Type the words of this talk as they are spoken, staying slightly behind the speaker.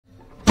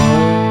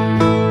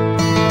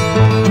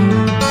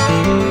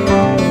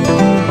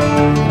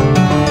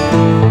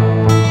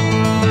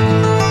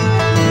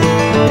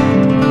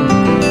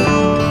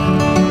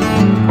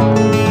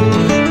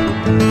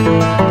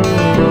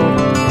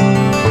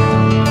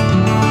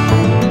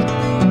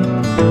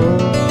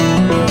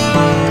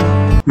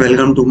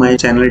Welcome to my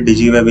channel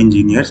DigiWeb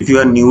Engineers. If you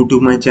are new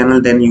to my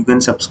channel, then you can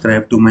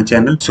subscribe to my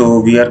channel. So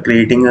we are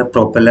creating a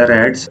propeller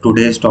ads.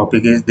 Today's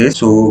topic is this.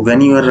 So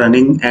when you are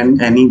running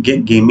any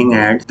gaming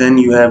ads, then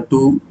you have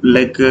to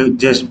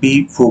just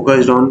be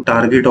focused on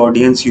target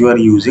audience you are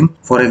using.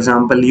 For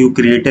example, you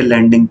create a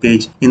landing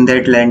page. In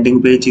that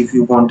landing page, if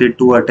you wanted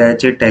to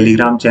attach a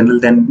Telegram channel,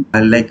 then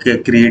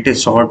create a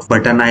short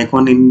button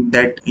icon. In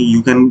that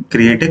you can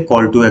create a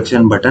call to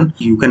action button.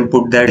 You can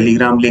put that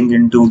Telegram link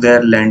into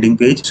their landing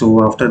page.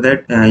 So after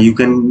that you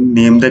can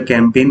name the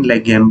campaign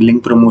like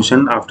gambling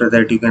promotion. After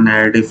that you can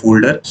add a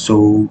folder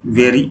so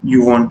where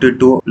you wanted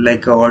to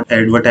our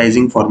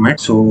advertising format.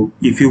 So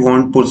if you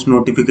want push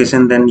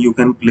notification, then you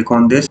can click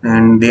on this,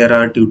 and there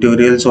are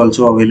tutorials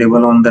also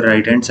available on the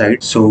right hand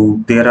side. So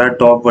there are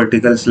top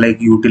verticals like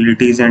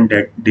utilities and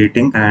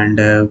dating, and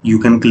you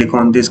can click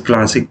on this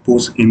classic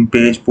push, in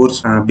page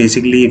push.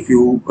 Basically, if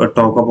you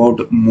talk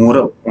about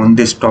more on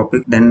this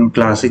topic, then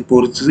classic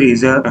push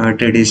is a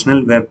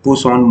traditional web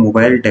push on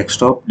mobile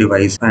desktop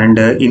device, and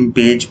in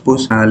page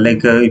push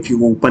if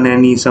you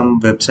open some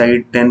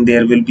website, then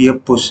there will be a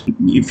push.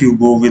 If you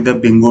go with the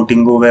Bingo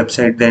Tingo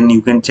website, then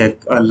you can check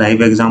a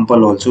live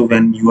example also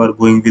when you are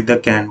going with the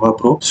Canva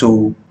Pro.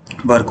 So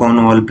work on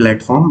all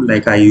platform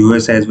like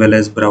iOS as well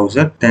as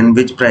browser. Then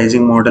which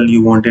pricing model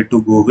you wanted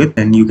to go with,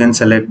 then you can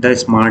select the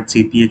smart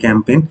CPA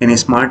campaign. In a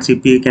smart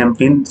CPA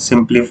campaign,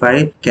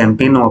 simplify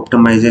campaign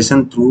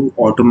optimization through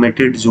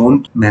automated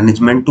zone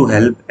management to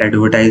help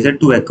advertiser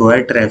to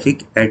acquire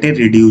traffic at a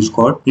reduced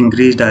cost,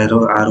 increased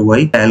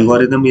ROI. The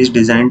algorithm is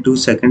designed to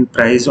second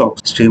price of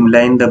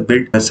streamline the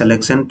bid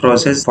selection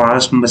process,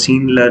 fast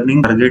machine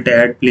learning, target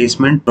ad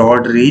placement,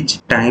 broad reach,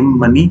 time,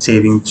 money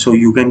saving. So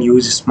you can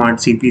use smart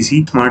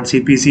CPC.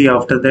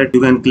 After that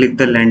you can click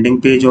the landing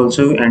page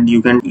also, and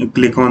you can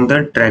click on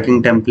the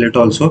tracking template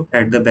also.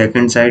 At the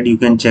backend side you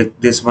can check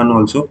this one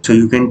also. So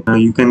you can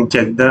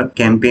check the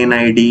campaign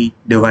ID,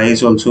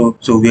 device also,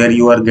 so where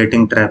you are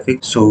getting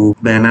traffic. So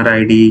banner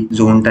ID,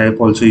 zone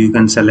type also you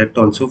can select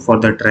also for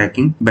the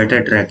tracking,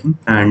 better tracking.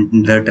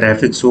 And the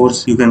traffic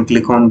source, you can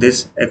click on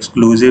this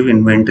exclusive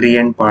inventory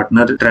and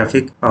partner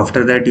traffic.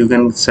 After that you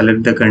can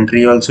select the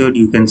country also,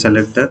 you can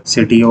select the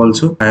city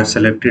also. I have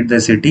selected the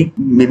city.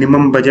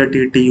 Minimum budget,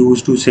 it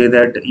used to say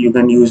that you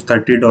can use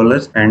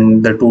 $30,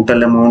 and the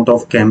total amount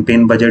of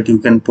campaign budget you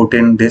can put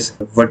in this,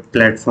 what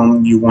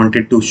platform you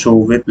wanted to show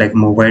with, like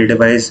mobile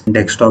device,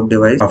 desktop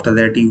device. After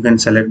that you can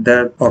select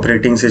the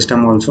operating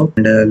system also,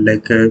 and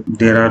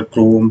there are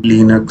Chrome,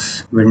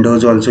 Linux,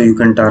 Windows also you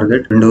can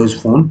target,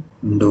 Windows Phone,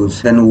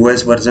 Windows. Then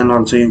OS version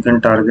also you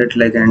can target,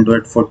 like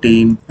Android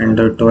 14,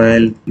 Android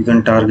 12, you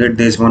can target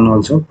this one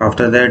also.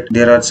 After that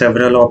there are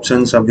several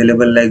options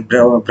available like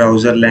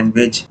browser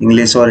language,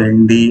 English or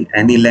Hindi,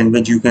 any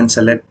language you can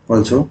select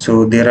also.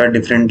 So there are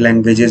different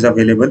languages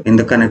available. In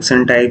the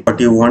connection type, what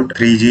you want,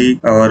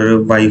 3G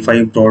or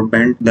Wi-Fi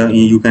broadband,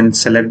 you can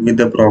select with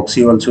the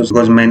proxy also,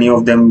 because many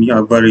of them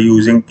were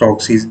using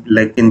proxies.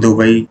 Like in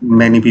Dubai,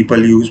 many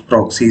people use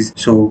proxies.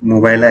 So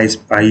mobile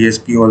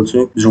ISP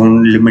also,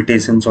 zone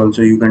limitations also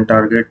you can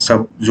target,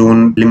 sub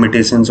zone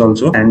limitations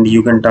also, and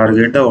you can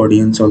target the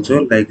audience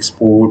also, like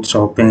sports,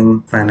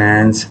 shopping,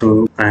 finance.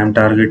 So I am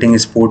targeting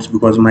sports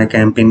because my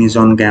campaign is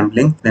on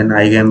gambling. Then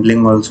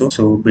iGaming also.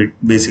 So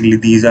basically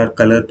these are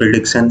color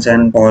predictions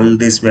and all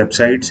these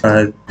websites,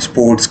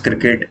 sports,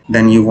 cricket.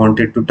 Then you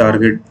wanted to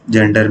target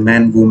gender,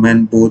 man,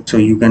 woman, both. So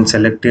you can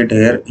select it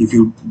here. If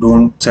you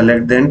don't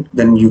select,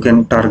 then you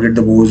can target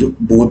the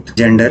both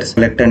genders.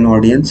 Select an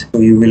audience. So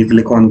you will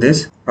click on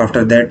this.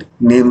 After that,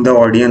 name the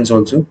audience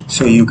also.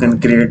 So you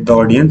can create the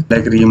audience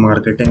like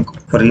remarketing.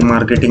 For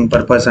remarketing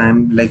purpose, I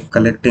am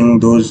collecting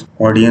those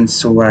audience,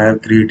 so I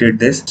have created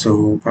this.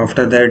 So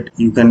after that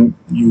you can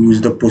use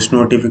the push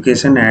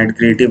notification, ad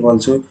creative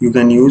also you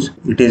can use.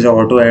 It is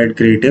auto ad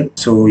creative,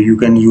 so you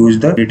can use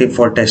the creative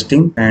for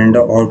testing. And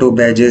auto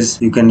badges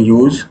you can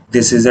use.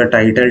 This is a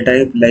title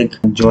type like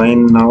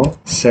join now,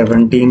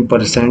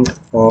 17%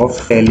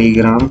 of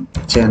Telegram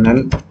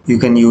channel. You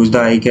can use the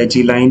eye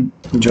catchy line,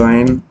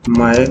 join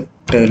my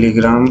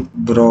Telegram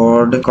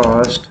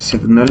broadcast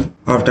signal.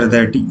 After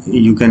that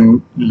you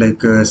can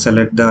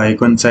select the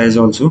icon size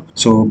also.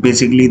 So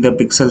basically the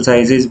pixel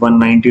size is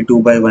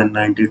 192 by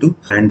 192,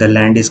 and the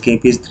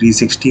landscape is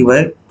 360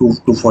 by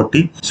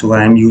 240. So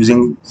I am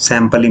using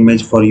sample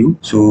image for you.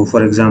 So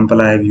for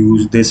example, I have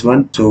used this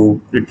one,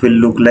 so it will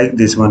look like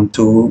this one.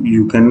 So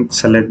you can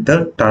select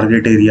the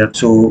target area.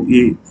 So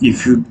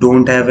if you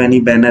don't have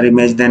any banner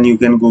image, then you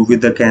can go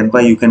with the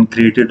Canva, you can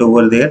create it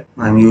over there.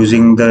 I'm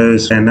using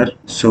the banner,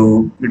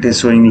 so it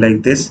is showing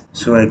like this.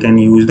 So I can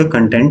use the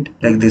content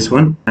like this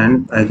one,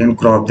 and I can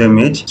crop the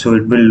image, so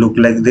it will look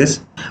like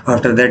this.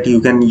 After that you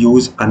can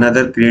use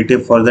another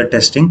creative for the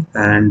testing,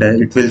 and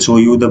it will show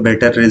you the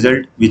better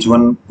result, which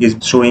one is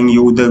showing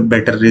you the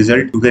better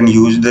result. You can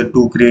use the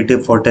two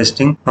creative for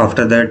testing.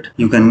 After that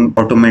you can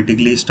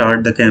automatically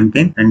start the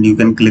campaign, and you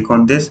can click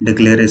on this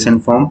declaration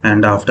form,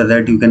 and after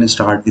that you can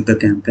start with the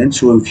campaign.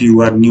 So if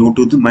you are new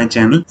to my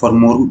channel, for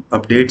more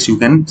updates you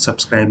can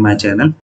subscribe my channel.